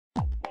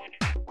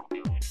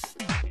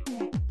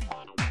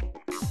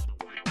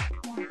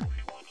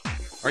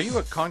Are you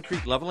a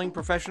concrete leveling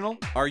professional?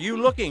 Are you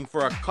looking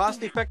for a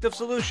cost-effective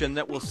solution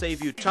that will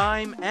save you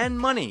time and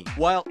money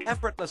while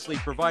effortlessly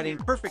providing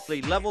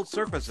perfectly leveled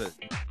surfaces?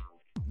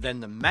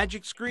 Then the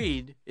Magic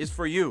Screed is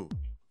for you.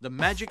 The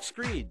Magic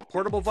Screed,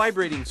 portable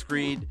vibrating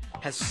screed,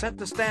 has set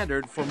the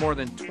standard for more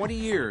than 20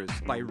 years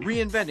by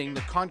reinventing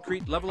the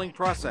concrete leveling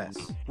process.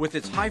 With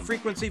its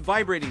high-frequency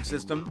vibrating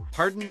system,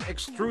 hardened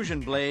extrusion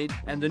blade,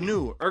 and the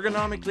new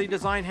ergonomically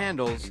designed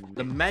handles,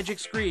 the Magic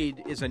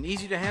Screed is an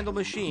easy-to-handle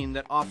machine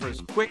that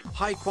offers quick,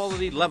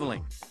 high-quality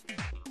leveling.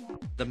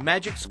 The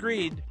Magic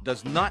Screed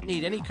does not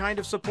need any kind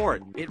of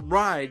support. It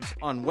rides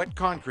on wet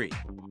concrete.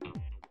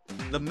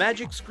 The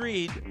Magic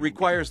Screed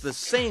requires the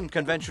same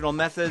conventional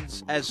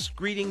methods as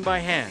screeding by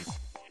hand.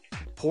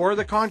 Pour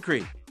the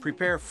concrete.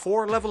 Prepare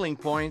 4 leveling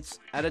points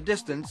at a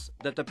distance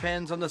that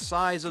depends on the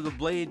size of the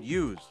blade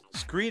used.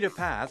 Screed a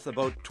path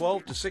about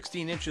 12 to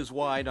 16 inches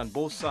wide on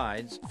both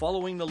sides,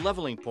 following the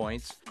leveling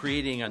points,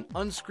 creating an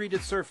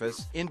unscreeded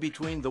surface in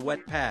between the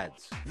wet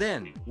pads.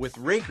 Then, with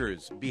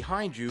rakers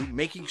behind you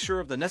making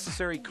sure of the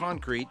necessary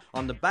concrete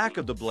on the back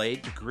of the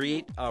blade to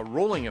create a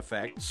rolling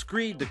effect,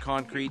 screed the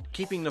concrete,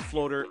 keeping the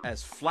floater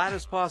as flat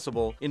as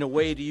possible in a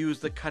way to use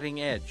the cutting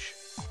edge.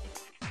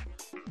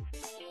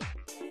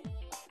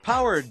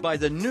 Powered by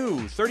the new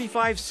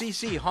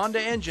 35cc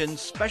Honda engine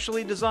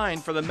specially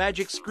designed for the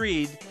Magic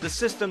Screed, the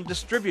system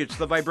distributes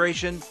the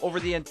vibration over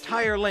the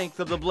entire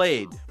length of the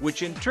blade,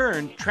 which in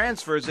turn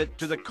transfers it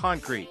to the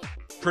concrete,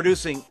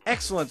 producing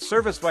excellent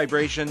surface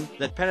vibration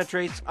that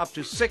penetrates up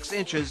to 6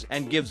 inches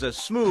and gives a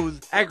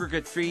smooth,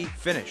 aggregate-free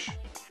finish.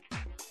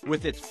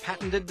 With its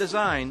patented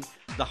design,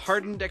 the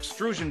hardened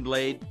extrusion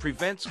blade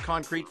prevents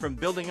concrete from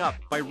building up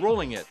by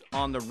rolling it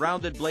on the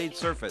rounded blade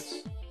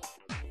surface.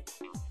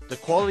 The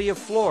quality of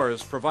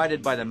floors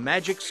provided by the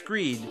Magic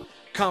Screed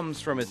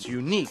comes from its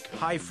unique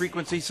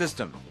high-frequency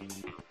system.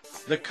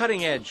 The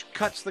cutting edge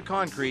cuts the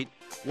concrete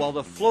while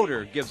the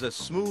floater gives a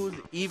smooth,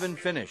 even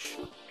finish.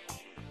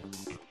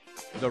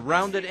 The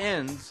rounded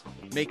ends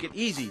make it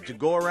easy to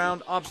go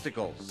around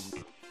obstacles.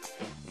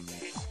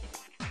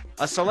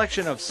 A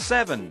selection of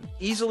 7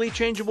 easily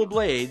changeable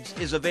blades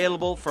is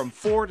available from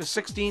 4 to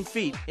 16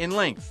 feet in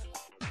length.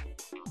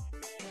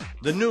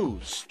 The new,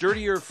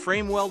 sturdier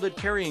frame-welded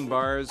carrying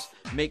bars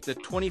make the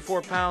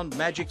 24-pound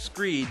Magic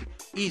Screed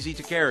easy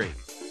to carry.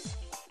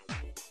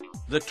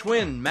 The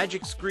twin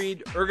Magic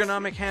Screed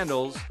ergonomic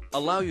handles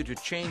allow you to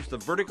change the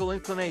vertical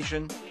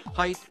inclination,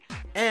 height,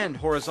 and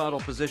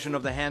horizontal position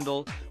of the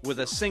handle with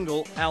a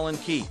single Allen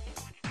key.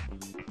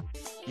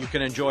 You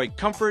can enjoy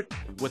comfort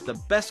with the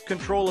best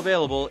control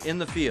available in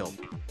the field.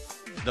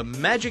 The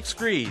Magic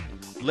Screed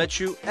lets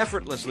you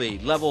effortlessly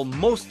level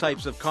most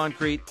types of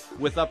concrete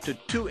with up to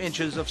 2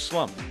 inches of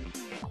slump.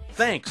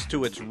 Thanks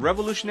to its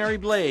revolutionary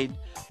blade,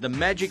 the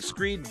Magic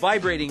Screed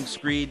vibrating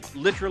screed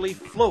literally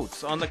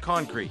floats on the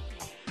concrete,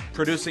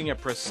 producing a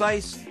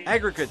precise,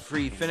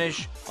 aggregate-free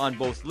finish on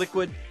both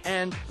liquid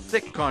and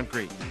thick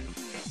concrete.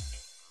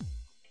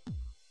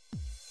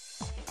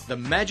 The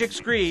Magic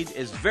Screed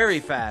is very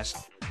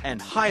fast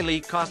and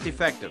highly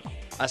cost-effective.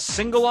 A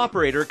single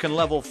operator can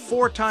level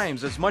 4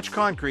 times as much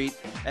concrete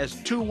as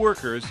 2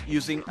 workers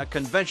using a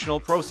conventional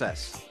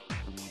process.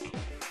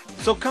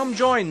 So come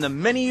join the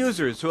many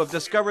users who have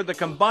discovered the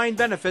combined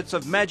benefits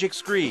of Magic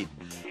Screed,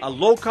 a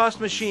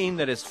low-cost machine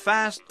that is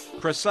fast,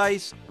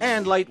 precise,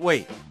 and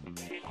lightweight.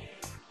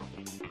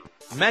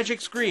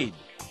 Magic Screed,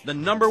 the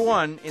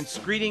 #1 in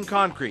screeding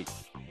concrete.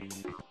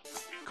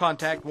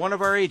 Contact one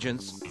of our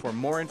agents for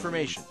more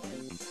information.